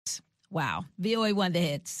Wow. VOA One, the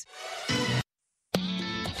hits.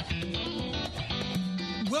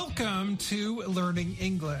 Welcome to Learning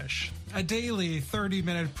English, a daily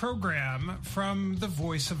 30-minute program from the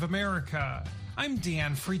Voice of America. I'm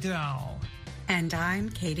Dan Friedel. And I'm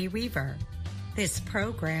Katie Weaver. This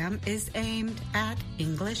program is aimed at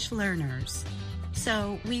English learners.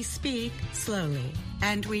 So we speak slowly,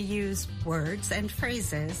 and we use words and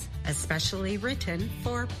phrases especially written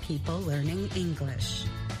for people learning English.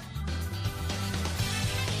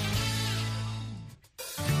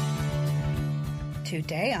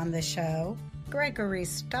 Today on the show, Gregory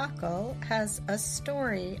Stockel has a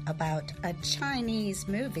story about a Chinese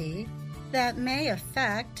movie that may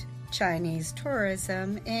affect Chinese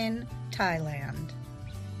tourism in Thailand.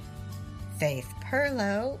 Faith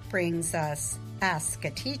Perlow brings us Ask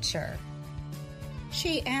a Teacher.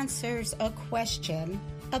 She answers a question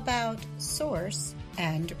about source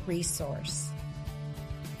and resource.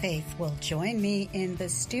 Faith will join me in the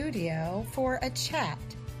studio for a chat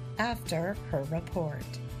after her report.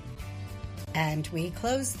 And we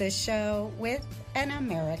close the show with an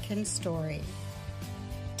American story.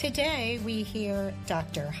 Today we hear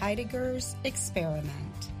Dr. Heidegger's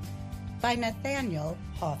Experiment by Nathaniel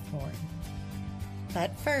Hawthorne.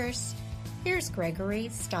 But first, here's Gregory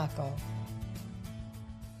Stockel.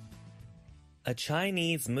 A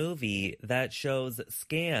Chinese movie that shows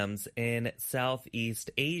scams in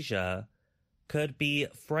Southeast Asia could be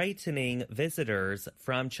frightening visitors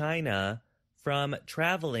from China from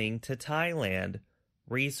traveling to Thailand,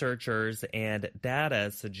 researchers and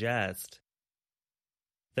data suggest.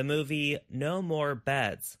 The movie No More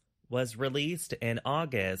Bets was released in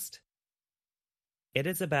August. It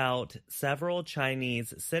is about several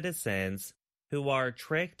Chinese citizens who are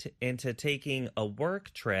tricked into taking a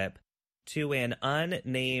work trip to an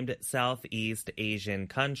unnamed Southeast Asian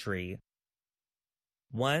country.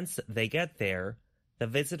 Once they get there, the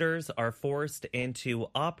visitors are forced into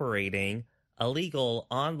operating illegal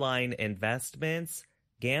online investments,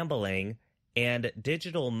 gambling, and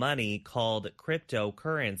digital money called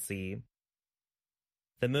cryptocurrency.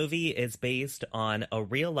 The movie is based on a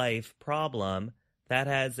real-life problem that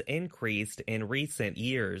has increased in recent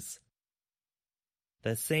years.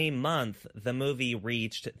 The same month the movie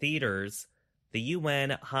reached theaters, the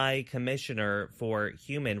UN High Commissioner for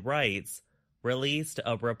Human Rights released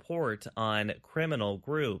a report on criminal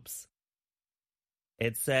groups.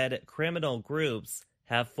 It said criminal groups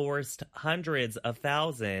have forced hundreds of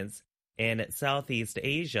thousands in Southeast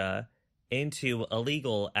Asia into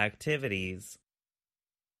illegal activities.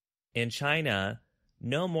 In China,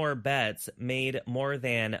 No More Bets made more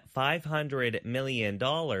than $500 million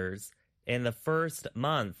in the first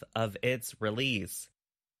month of its release.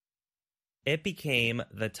 It became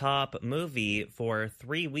the top movie for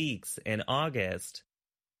 3 weeks in August,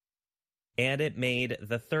 and it made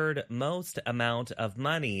the third most amount of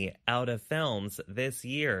money out of films this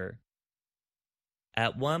year.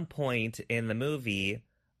 At one point in the movie,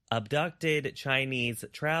 abducted Chinese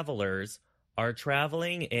travelers are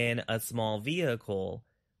traveling in a small vehicle,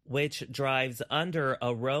 which drives under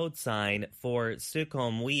a road sign for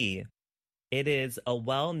Sukhumvit. It is a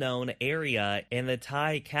well-known area in the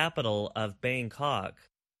Thai capital of Bangkok.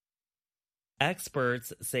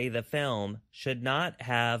 Experts say the film should not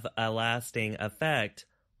have a lasting effect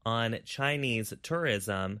on Chinese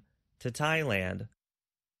tourism to Thailand,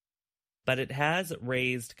 but it has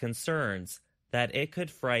raised concerns that it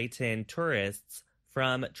could frighten tourists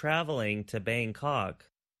from traveling to Bangkok.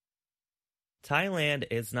 Thailand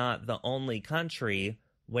is not the only country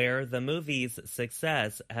where the movie's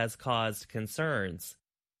success has caused concerns.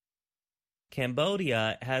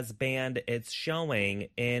 Cambodia has banned its showing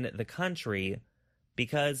in the country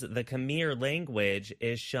because the Khmer language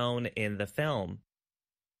is shown in the film.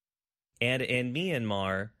 And in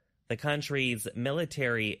Myanmar, the country's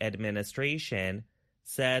military administration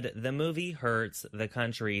said the movie hurts the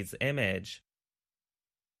country's image.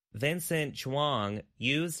 Vincent Chuang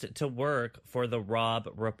used to work for the Robb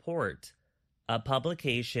Report, a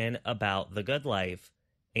publication about the good life,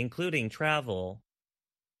 including travel.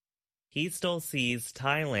 He still sees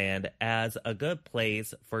Thailand as a good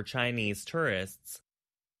place for Chinese tourists,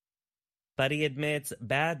 but he admits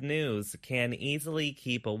bad news can easily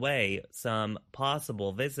keep away some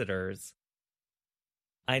possible visitors.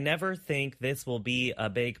 I never think this will be a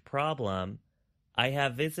big problem. I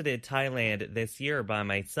have visited Thailand this year by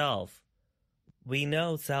myself. We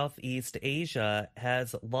know Southeast Asia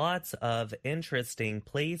has lots of interesting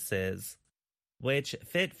places, which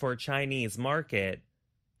fit for Chinese market,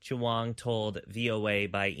 Chuang told VOA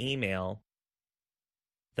by email.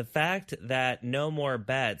 The fact that No More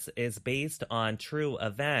Bets is based on true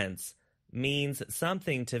events means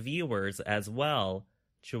something to viewers as well,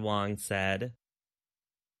 Chuang said.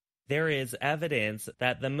 There is evidence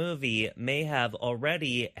that the movie may have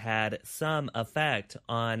already had some effect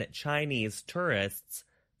on Chinese tourists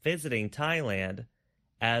visiting Thailand,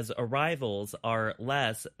 as arrivals are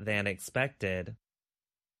less than expected.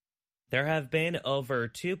 There have been over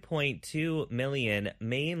 2.2 million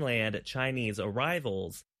mainland Chinese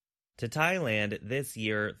arrivals to Thailand this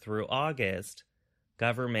year through August,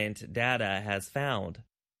 government data has found.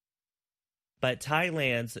 But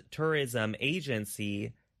Thailand's tourism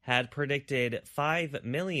agency had predicted 5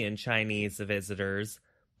 million Chinese visitors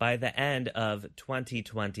by the end of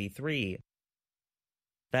 2023.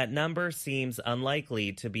 That number seems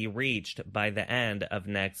unlikely to be reached by the end of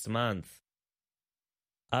next month.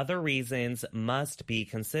 Other reasons must be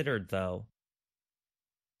considered, though.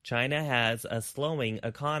 China has a slowing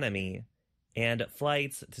economy, and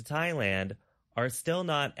flights to Thailand are still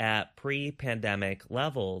not at pre-pandemic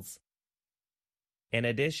levels. In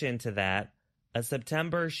addition to that, a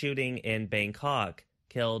September shooting in Bangkok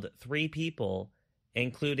killed 3 people,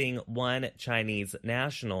 including one Chinese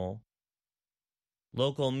national.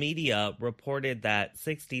 Local media reported that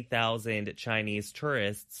 60,000 Chinese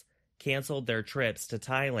tourists canceled their trips to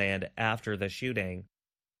Thailand after the shooting.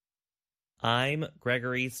 I'm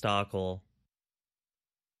Gregory Stockel.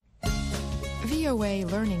 VOA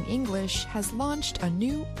Learning English has launched a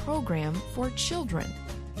new program for children.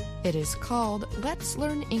 It is called Let's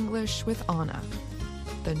Learn English with Anna.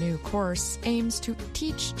 The new course aims to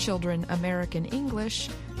teach children American English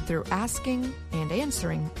through asking and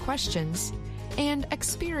answering questions and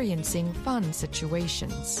experiencing fun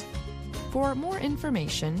situations. For more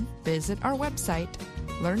information, visit our website,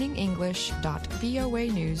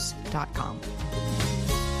 learningenglish.voanews.com.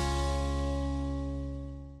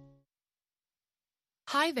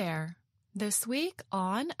 Hi there. This week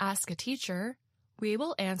on Ask a Teacher, we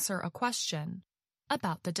will answer a question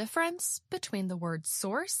about the difference between the word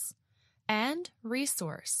source and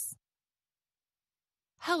resource.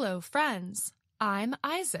 Hello, friends. I'm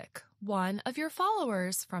Isaac, one of your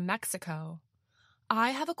followers from Mexico.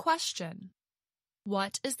 I have a question.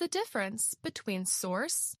 What is the difference between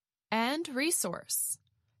source and resource?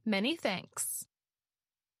 Many thanks.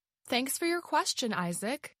 Thanks for your question,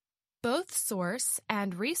 Isaac. Both source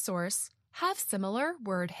and resource have similar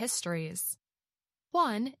word histories.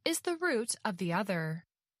 One is the root of the other.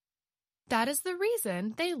 That is the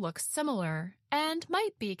reason they look similar and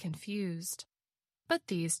might be confused. But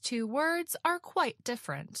these two words are quite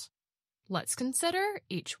different. Let's consider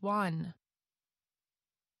each one.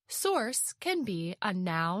 Source can be a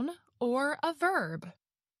noun or a verb.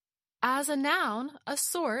 As a noun, a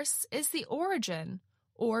source is the origin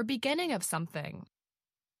or beginning of something.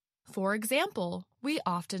 For example, we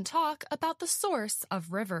often talk about the source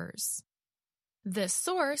of rivers. This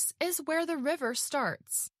source is where the river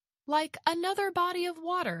starts, like another body of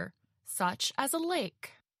water, such as a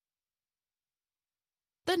lake.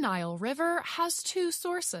 The Nile River has 2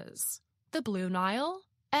 sources, the Blue Nile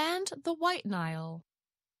and the White Nile.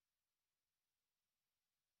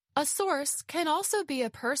 A source can also be a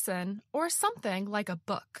person or something like a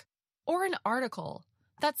book or an article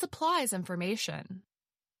that supplies information.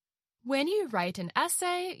 When you write an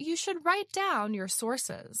essay, you should write down your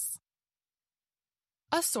sources.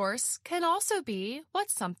 A source can also be what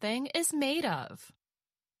something is made of.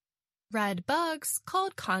 Red bugs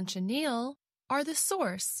called cochineal are the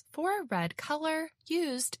source for a red color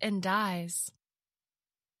used in dyes.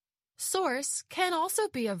 Source can also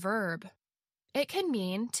be a verb. It can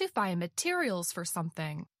mean to find materials for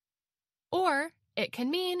something, or it can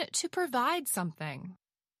mean to provide something.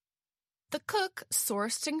 The cook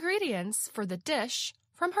sourced ingredients for the dish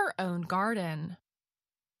from her own garden.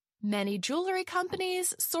 Many jewelry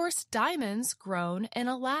companies source diamonds grown in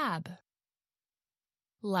a lab.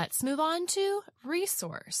 Let's move on to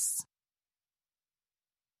resource.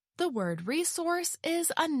 The word resource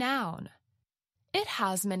is a noun. It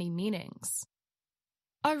has many meanings.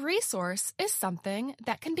 A resource is something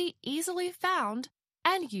that can be easily found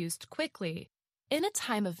and used quickly in a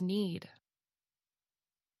time of need.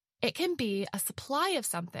 It can be a supply of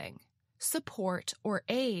something, support or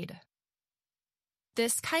aid.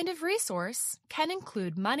 This kind of resource can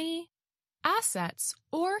include money, assets,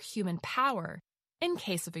 or human power in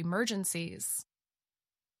case of emergencies.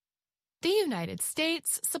 The United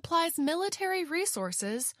States supplies military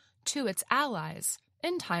resources to its allies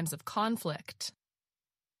in times of conflict.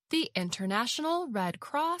 The International Red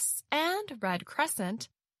Cross and Red Crescent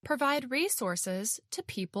provide resources to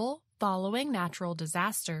people following natural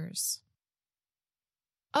disasters.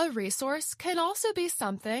 A resource can also be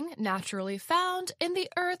something naturally found in the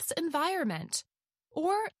Earth's environment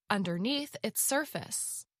or underneath its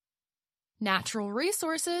surface. Natural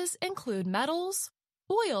resources include metals,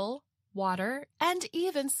 oil, water, and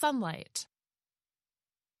even sunlight.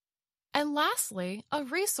 And lastly, a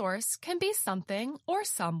resource can be something or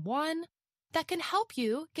someone that can help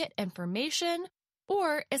you get information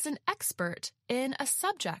or is an expert in a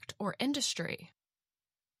subject or industry.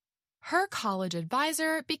 Her college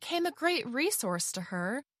advisor became a great resource to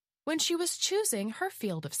her when she was choosing her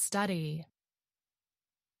field of study.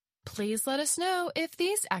 Please let us know if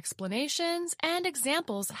these explanations and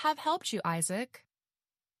examples have helped you, Isaac.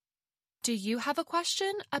 Do you have a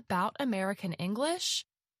question about American English?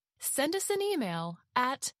 Send us an email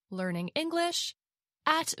at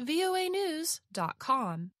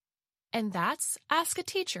learningenglish@voanews.com. And that's Ask a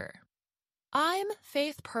Teacher. I'm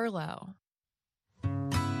Faith Perlow.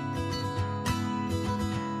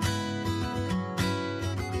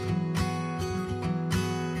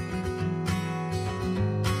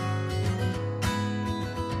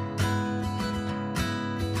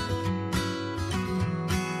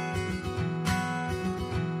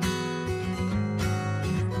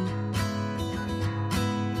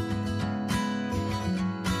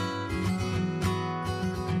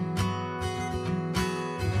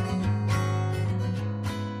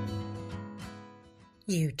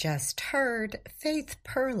 You just heard Faith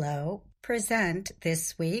Perlow present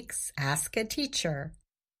this week's Ask a Teacher.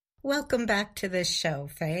 Welcome back to the show,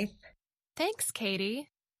 Faith. Thanks, Katie.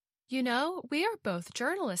 You know, we are both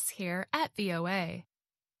journalists here at VOA.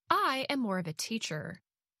 I am more of a teacher,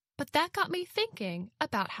 but that got me thinking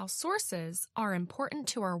about how sources are important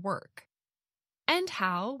to our work, and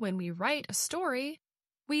how, when we write a story,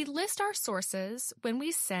 we list our sources when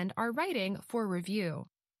we send our writing for review.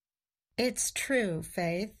 It's true,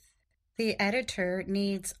 Faith. The editor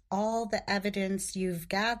needs all the evidence you've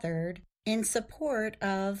gathered in support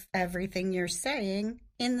of everything you're saying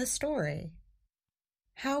in the story.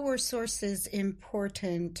 How were sources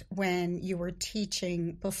important when you were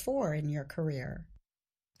teaching before in your career?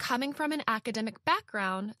 Coming from an academic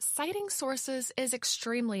background, citing sources is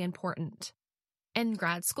extremely important. In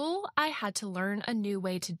grad school, I had to learn a new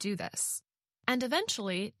way to do this, and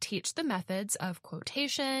eventually teach the methods of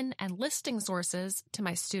quotation and listing sources to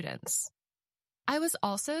my students. I was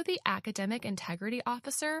also the academic integrity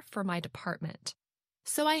officer for my department,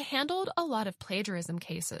 so I handled a lot of plagiarism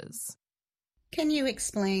cases. Can you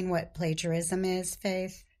explain what plagiarism is,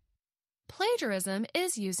 Faith? Plagiarism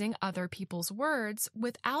is using other people's words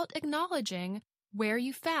without acknowledging where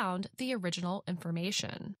you found the original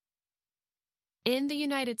information. In the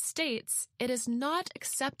United States, it is not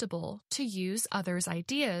acceptable to use others'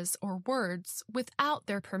 ideas or words without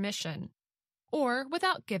their permission, or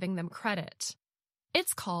without giving them credit.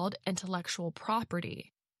 It's called intellectual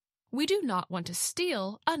property. We do not want to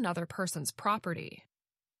steal another person's property.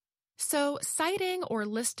 So, citing or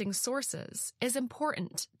listing sources is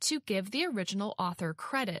important to give the original author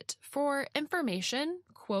credit for information,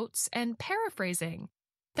 quotes, and paraphrasing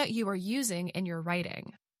that you are using in your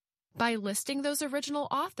writing. By listing those original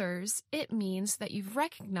authors, it means that you've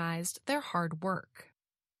recognized their hard work.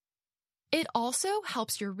 It also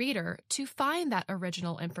helps your reader to find that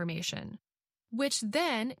original information, which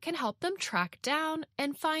then can help them track down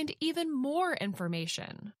and find even more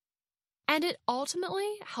information. And it ultimately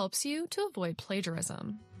helps you to avoid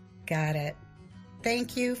plagiarism. Got it.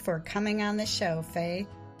 Thank you for coming on the show, Faith.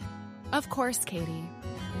 Of course, Katie.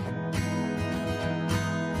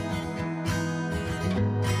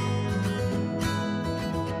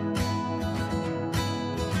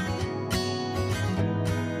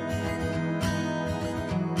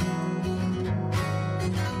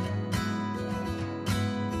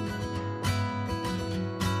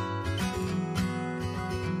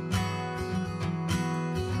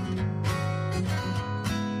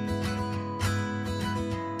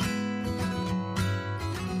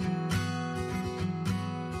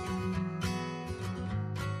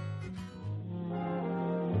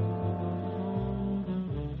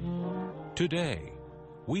 Today,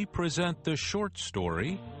 we present the short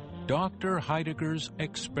story, Dr. Heidegger's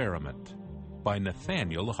Experiment, by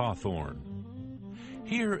Nathaniel Hawthorne.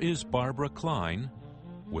 Here is Barbara Klein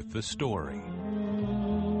with the story.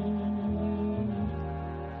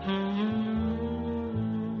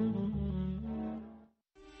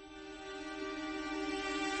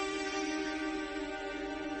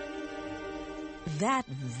 That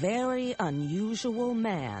very unusual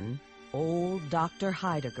man, old Dr.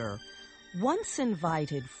 Heidegger, once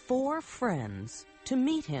invited 4 friends to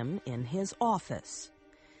meet him in his office.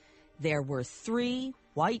 There were 3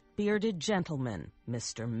 white-bearded gentlemen,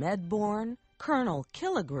 Mr. Medbourne, Colonel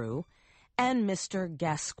Killigrew, and Mr.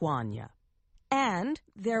 Gascoigne. And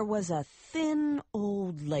there was a thin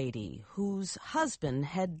old lady whose husband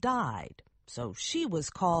had died, so she was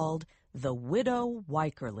called the Widow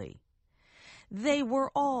Wycherly. They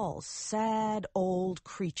were all sad old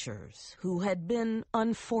creatures who had been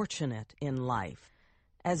unfortunate in life.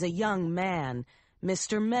 As a young man,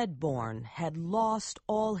 Mr. Medbourne had lost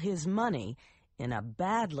all his money in a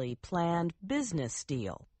badly planned business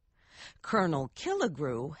deal. Colonel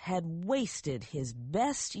Killigrew had wasted his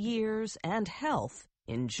best years and health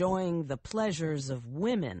enjoying the pleasures of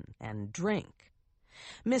women and drink.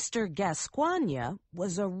 Mr. Gascoigne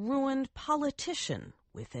was a ruined politician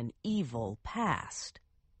with an evil past.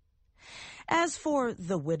 As for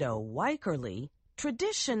the Widow Wycherly,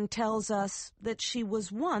 tradition tells us that she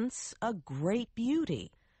was once a great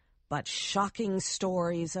beauty, but shocking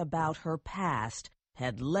stories about her past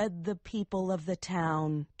had led the people of the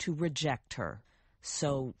town to reject her,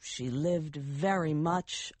 so she lived very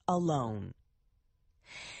much alone.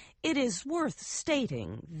 It is worth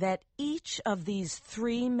stating that each of these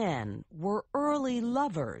three men were early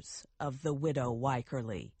lovers of the Widow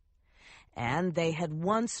Wycherly, and they had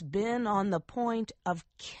once been on the point of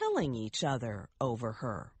killing each other over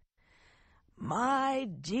her. "My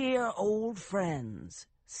dear old friends,"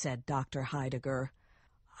 said Dr. Heidegger,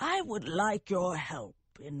 "I would like your help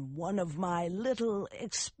in one of my little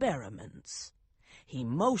experiments." He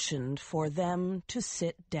motioned for them to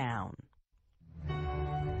sit down.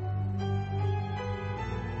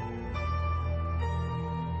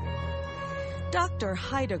 Dr.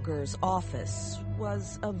 Heidegger's office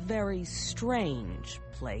was a very strange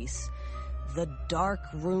place. The dark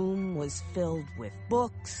room was filled with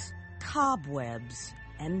books, cobwebs,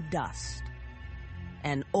 and dust.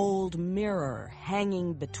 An old mirror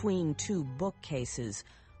hanging between two bookcases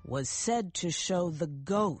was said to show the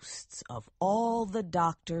ghosts of all the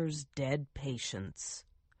doctor's dead patients.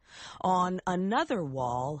 On another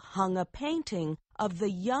wall hung a painting of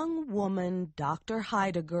the young woman Dr.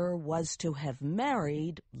 Heidegger was to have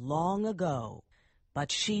married long ago,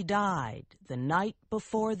 but she died the night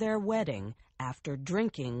before their wedding after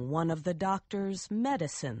drinking one of the doctor's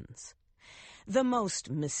medicines. The most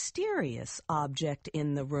mysterious object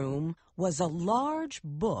in the room was a large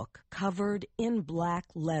book covered in black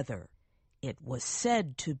leather. It was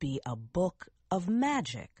said to be a book of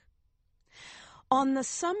magic. On the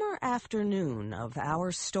summer afternoon of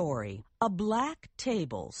our story, a black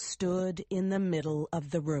table stood in the middle of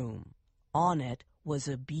the room. On it was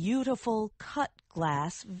a beautiful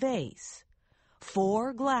cut-glass vase.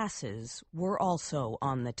 4 glasses were also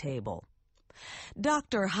on the table.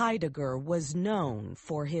 Dr. Heidegger was known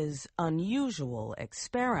for his unusual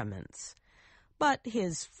experiments, but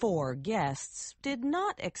his 4 guests did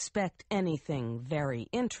not expect anything very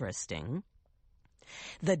interesting.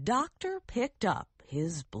 The doctor picked up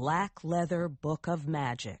his black leather book of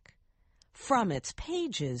magic. From its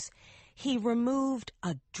pages, he removed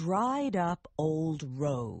a dried-up old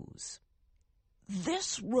rose.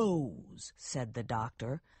 "This rose," said the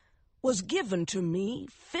doctor, "was given to me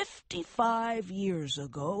 55 years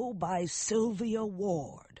ago by Sylvia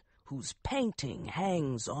Ward, whose painting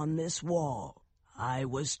hangs on this wall. I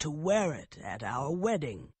was to wear it at our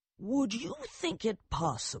wedding. Would you think it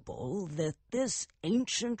possible that this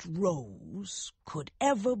ancient rose could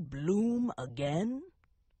ever bloom again?"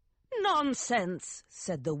 "Nonsense,"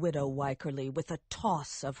 said the Widow Wycherly with a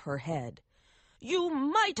toss of her head. "You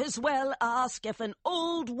might as well ask if an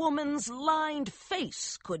old woman's lined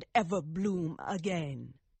face could ever bloom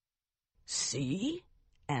again." "See?"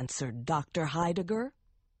 answered Dr. Heidegger.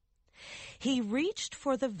 He reached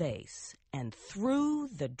for the vase and threw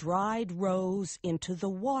the dried rose into the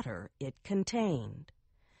water it contained.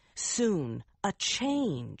 Soon a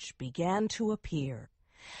change began to appear.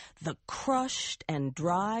 The crushed and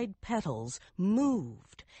dried petals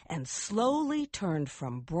moved and slowly turned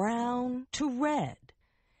from brown to red,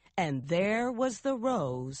 and there was the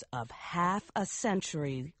rose of half a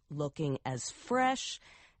century looking as fresh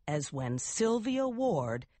as when Sylvia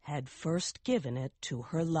Ward had first given it to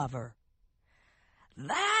her lover.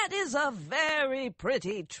 "That is a very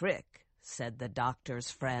pretty trick," said the doctor's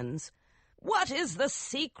friends. "What is the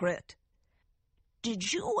secret?"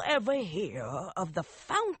 "Did you ever hear of the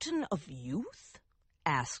Fountain of Youth?"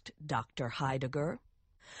 asked Dr. Heidegger.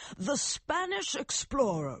 "The Spanish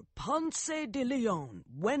explorer Ponce de Leon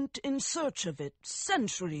went in search of it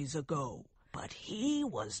centuries ago, but he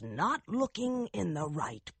was not looking in the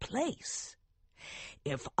right place.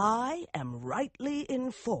 If I am rightly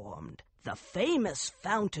informed, the famous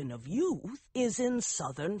Fountain of Youth is in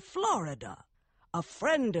southern Florida. A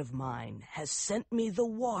friend of mine has sent me the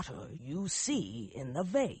water you see in the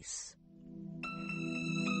vase.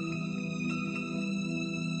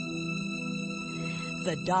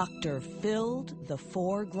 The doctor filled the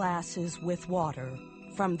 4 glasses with water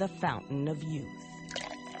from the fountain of youth.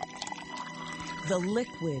 The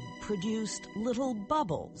liquid produced little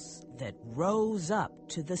bubbles that rose up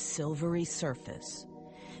to the silvery surface.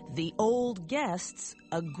 The old guests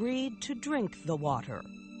agreed to drink the water,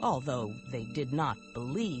 although they did not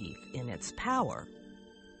believe in its power.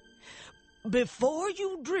 "Before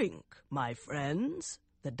you drink, my friends,"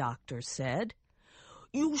 the doctor said,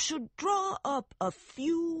 "you should draw up a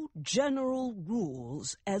few general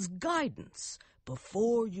rules as guidance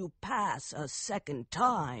before you pass a second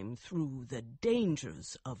time through the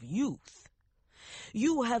dangers of youth.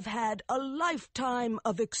 You have had a lifetime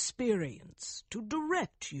of experience to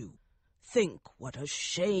direct you. Think what a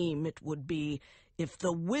shame it would be if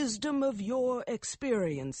the wisdom of your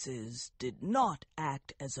experiences did not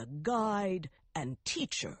act as a guide and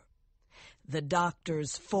teacher." The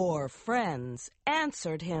doctor's 4 friends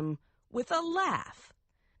answered him with a laugh.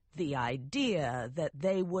 The idea that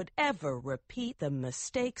they would ever repeat the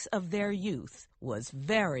mistakes of their youth was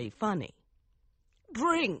very funny.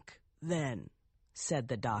 "Drink, then," said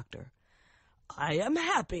the doctor. "I am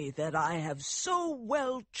happy that I have so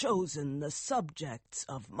well chosen the subjects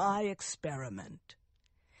of my experiment."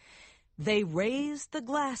 They raised the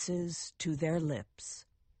glasses to their lips.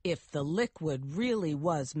 If the liquid really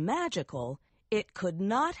was magical, it could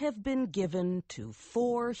not have been given to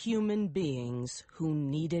 4 human beings who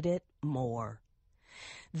needed it more.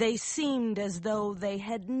 They seemed as though they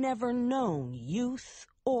had never known youth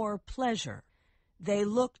or pleasure. They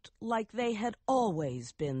looked like they had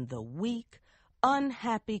always been the weak,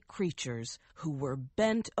 unhappy creatures who were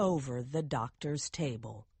bent over the doctor's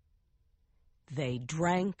table. They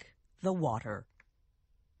drank the water.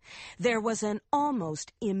 There was an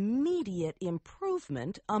almost immediate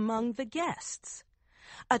improvement among the guests.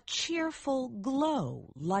 A cheerful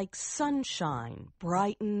glow like sunshine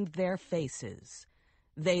brightened their faces.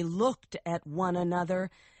 They looked at one another,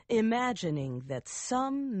 imagining that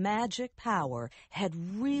some magic power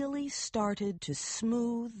had really started to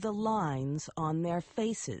smooth the lines on their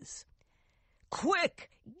faces. "Quick,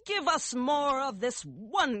 give us more of this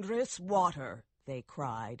wondrous water," they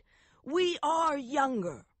cried. "We are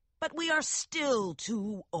younger, but we are still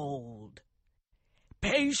too old."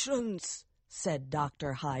 "Patience," said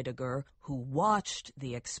Dr. Heidegger, who watched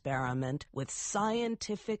the experiment with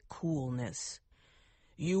scientific coolness.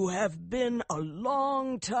 "You have been a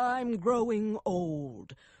long time growing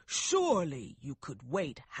old. Surely you could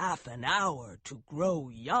wait half an hour to grow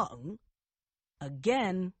young."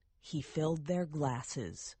 Again, he filled their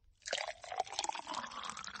glasses.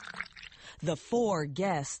 The 4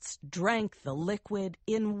 guests drank the liquid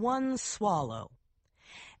in one swallow.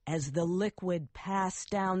 As the liquid passed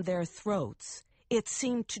down their throats, it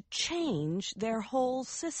seemed to change their whole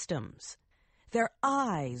systems. Their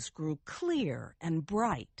eyes grew clear and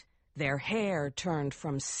bright. Their hair turned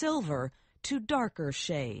from silver to darker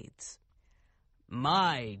shades.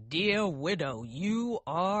 "My dear widow, you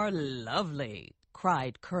are lovely,"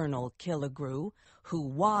 cried Colonel Killigrew, who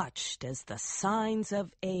watched as the signs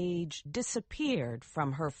of age disappeared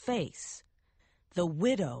from her face. The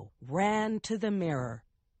widow ran to the mirror.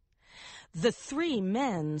 The 3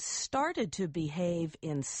 men started to behave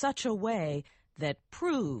in such a way that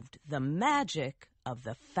proved the magic of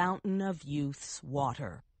the Fountain of Youth's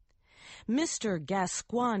water. Mr.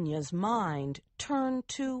 Gascoigne's mind turned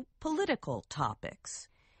to political topics.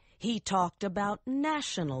 He talked about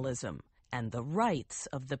nationalism and the rights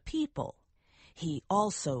of the people. He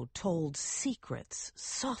also told secrets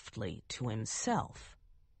softly to himself.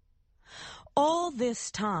 All this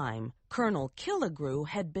time, Colonel Killigrew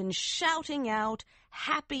had been shouting out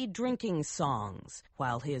happy drinking songs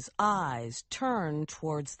while his eyes turned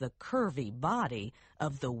towards the curvy body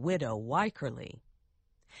of the widow Wycherly.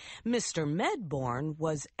 Mr. Medbourne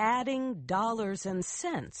was adding dollars and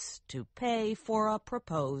cents to pay for a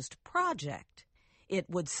proposed project. It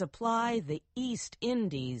would supply the East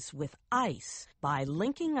Indies with ice by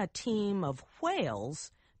linking a team of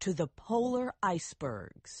whales to the polar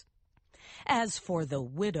icebergs. As for the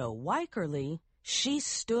widow Wycherly, she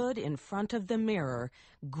stood in front of the mirror,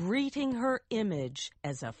 greeting her image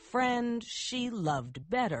as a friend she loved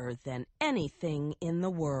better than anything in the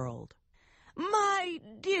world. "My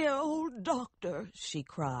dear old doctor," she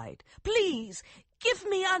cried, "please give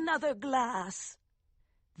me another glass."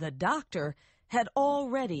 The doctor had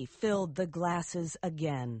already filled the glasses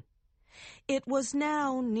again. It was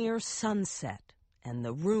now near sunset, and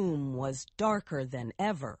the room was darker than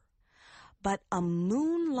ever. But a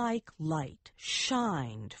moon-like light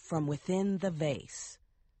shined from within the vase.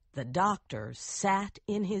 The doctor sat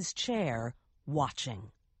in his chair,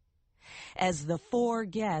 watching. As the 4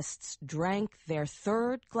 guests drank their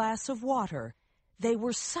 3rd glass of water, they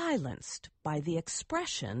were silenced by the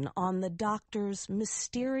expression on the doctor's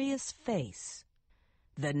mysterious face.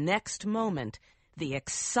 The next moment, the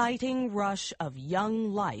exciting rush of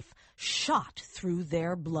young life shot through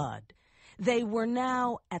their blood. They were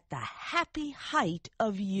now at the happy height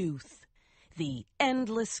of youth. The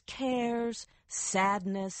endless cares,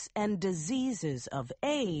 sadness, and diseases of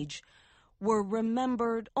age were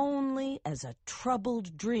remembered only as a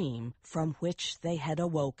troubled dream from which they had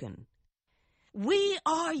awoken. "We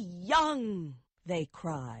are young!" they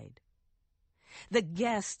cried. The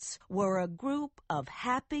guests were a group of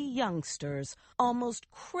happy youngsters, almost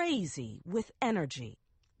crazy with energy.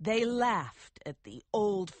 They laughed at the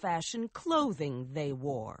old-fashioned clothing they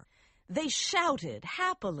wore. They shouted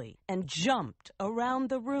happily and jumped around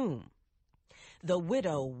the room. The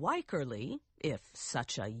widow Wycherly, if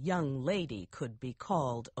such a young lady could be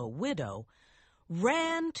called a widow,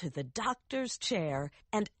 ran to the doctor's chair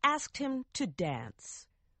and asked him to dance.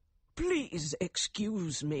 "Please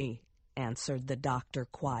excuse me," answered the doctor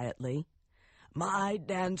quietly. "My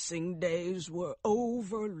dancing days were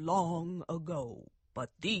over long ago,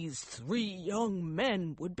 but these 3 young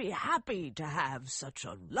men would be happy to have such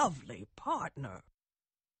a lovely partner."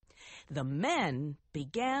 The men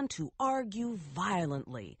began to argue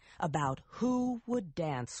violently about who would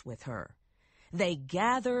dance with her. They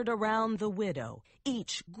gathered around the widow,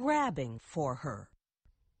 each grabbing for her.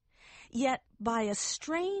 Yet, by a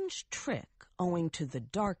strange trick owing to the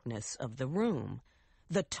darkness of the room,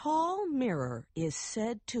 the tall mirror is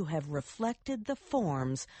said to have reflected the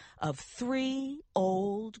forms of 3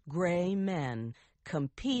 old gray men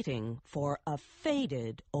competing for a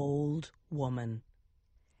faded old woman.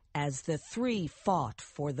 As the 3 fought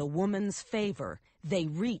for the woman's favor, they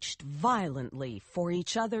reached violently for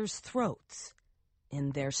each other's throats.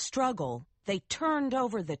 In their struggle, they turned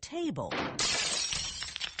over the table.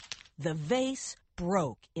 The vase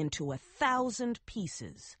broke into 1,000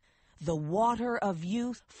 pieces. The water of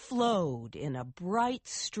youth flowed in a bright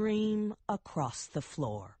stream across the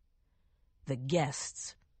floor. The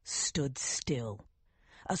guests stood still.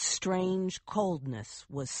 A strange coldness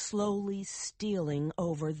was slowly stealing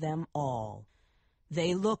over them all.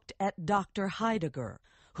 They looked at Dr. Heidegger,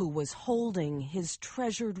 who was holding his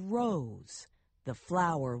treasured rose. The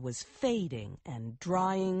flower was fading and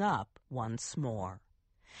drying up once more.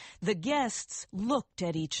 The guests looked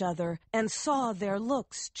at each other and saw their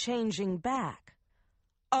looks changing back.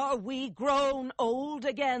 "Are we grown old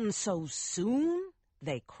again so soon?"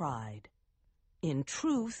 they cried. In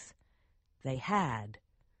truth, they had.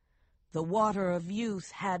 The water of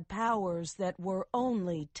youth had powers that were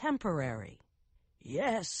only temporary.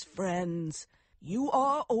 "Yes, friends, you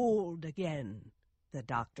are old again," the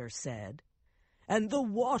doctor said, "and the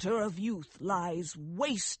water of youth lies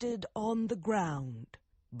wasted on the ground.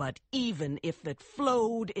 But even if it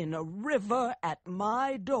flowed in a river at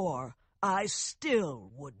my door, I still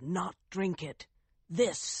would not drink it.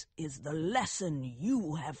 This is the lesson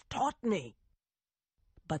you have taught me."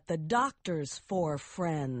 But the doctor's 4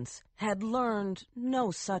 friends had learned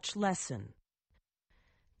no such lesson.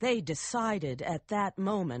 They decided at that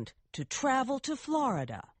moment to travel to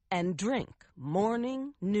Florida and drink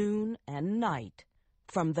morning, noon, and night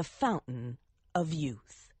from the fountain of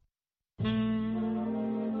youth.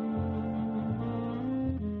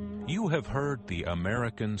 You have heard the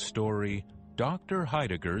American story Dr.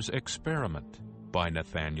 Heidegger's Experiment by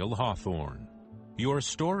Nathaniel Hawthorne. Your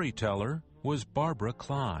storyteller was Barbara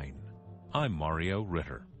Klein. I'm Mario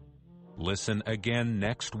Ritter. Listen again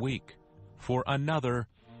next week for another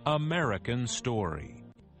American story.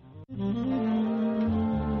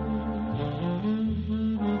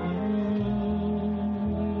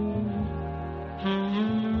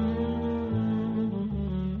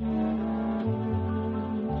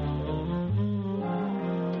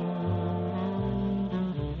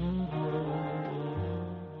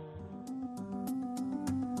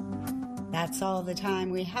 That's all the time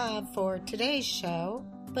we have for today's show,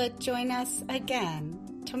 but join us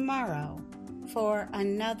again tomorrow for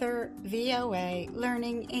another VOA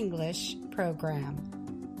Learning English program.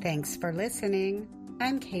 Thanks for listening.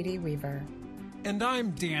 I'm Katie Weaver. And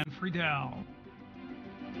I'm Dan Friedel.